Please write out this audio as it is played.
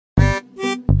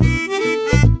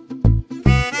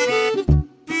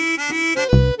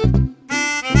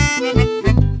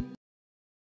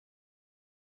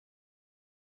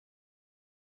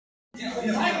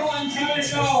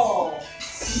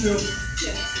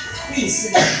Please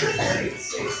sit down.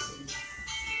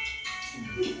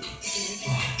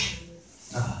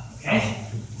 Okay.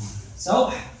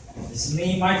 So, this is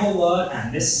me, Michael Word,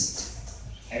 and this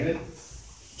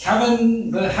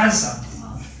Kevin the Handsome.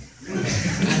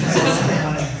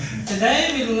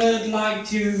 Today we would like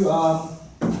to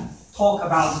talk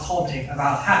about the topic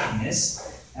about happiness.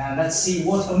 And let's see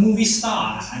what a movie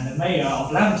star and the mayor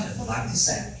of London would like to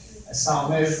say. Let's start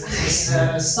with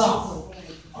Mr. Star,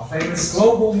 our famous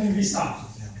global movie star.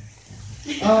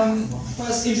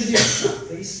 First introduce yourself,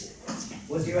 please.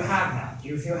 What do you have now? Do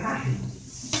you feel happy?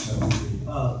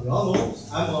 You all know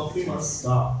I'm a famous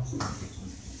star.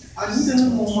 I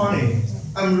need more money.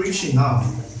 I'm rich enough.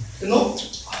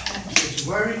 It's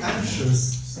very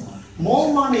anxious.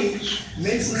 More money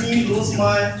makes me lose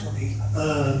my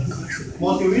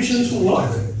motivation to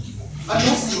work. I'm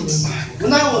not student.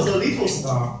 When I was a little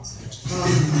star,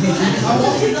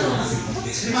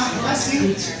 I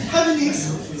think happiness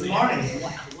is money.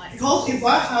 Because if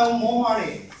I have more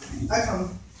money, I can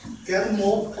get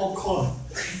more popcorn.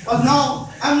 But now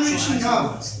I'm rich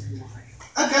enough.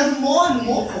 I get more and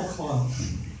more popcorn,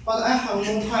 but I have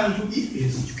no time to eat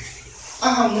it.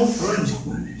 I have no friends.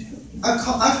 I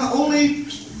can only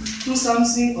do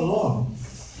something alone.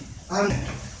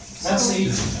 Let's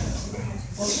see.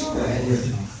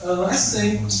 I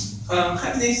think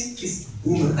happiness is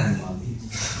woman and money.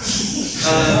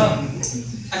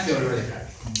 I feel really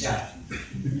happy. Yeah,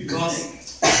 because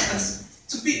it's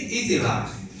to be easy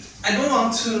life. I don't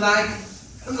want to like a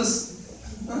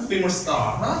famous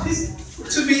star. Huh? He's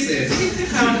too busy. He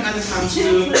can't have time to.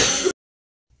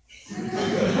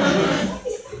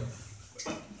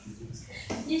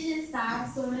 This is star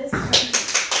service.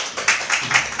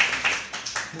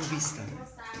 Movie star.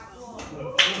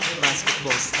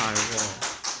 Basketball star wall.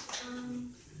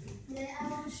 Today I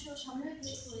want to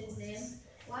communicate with them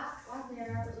what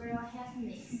their real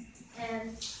happiness.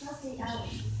 And firstly, I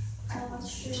want to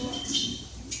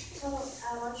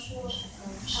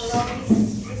hello,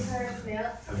 Mr. Phil.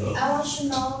 I want to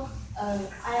know. I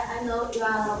know you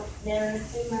are very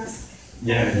famous.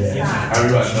 Yeah,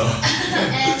 everyone know.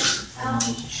 And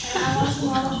I want to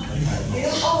know, do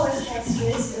you always have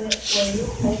stress when you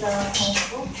play the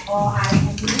handbook or are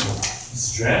happy?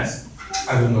 Stress?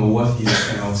 I don't know what is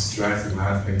kind of stress in my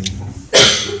opinion.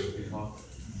 Because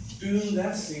doing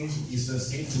that thing is the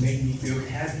thing to make me feel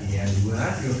happy, and when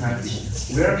I feel happy,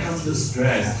 where comes the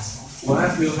stress? When I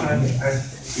feel happy, I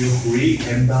feel free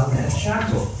and down and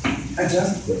shallow. I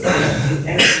just do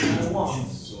anything I want.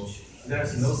 So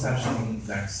there's no such thing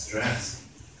like stress.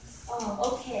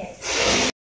 Oh, okay.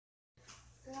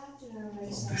 Good afternoon,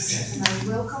 ladies and gentlemen.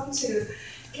 Welcome to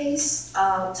Case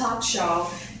Talk Show,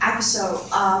 episode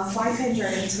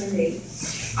 520.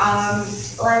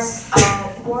 Let's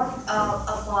warm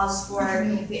applause for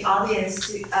the audience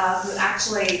who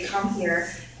actually come here,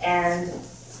 and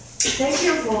thank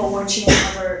you for watching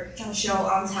our talk show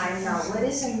on time now.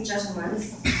 Ladies and gentlemen,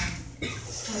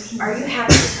 are you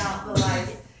happy about the life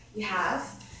you have?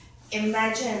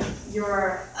 Imagine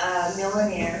you're a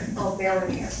millionaire or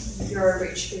billionaire. You're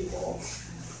rich people.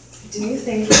 Do you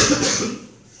think you're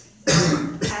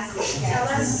happy? Tell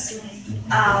us,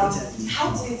 how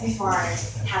do you define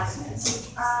happiness?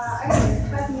 I think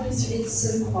happiness is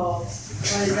simple.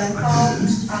 For example,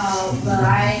 when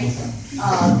I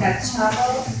get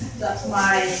trouble, that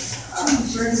my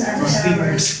friends and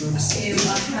family feel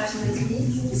happy with me,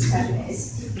 is happiness.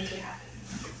 Make you happy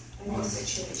in this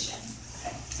situation.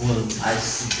 Well, I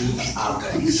speak out. I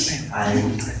think I'm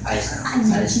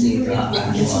a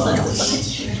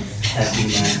happy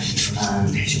man,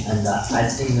 and I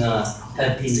think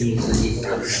happiness is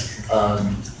a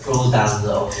product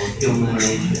of human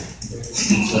nature. It's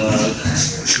a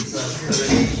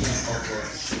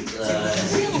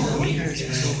creation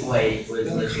of the way with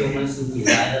the human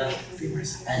desire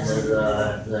and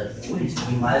the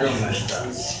environment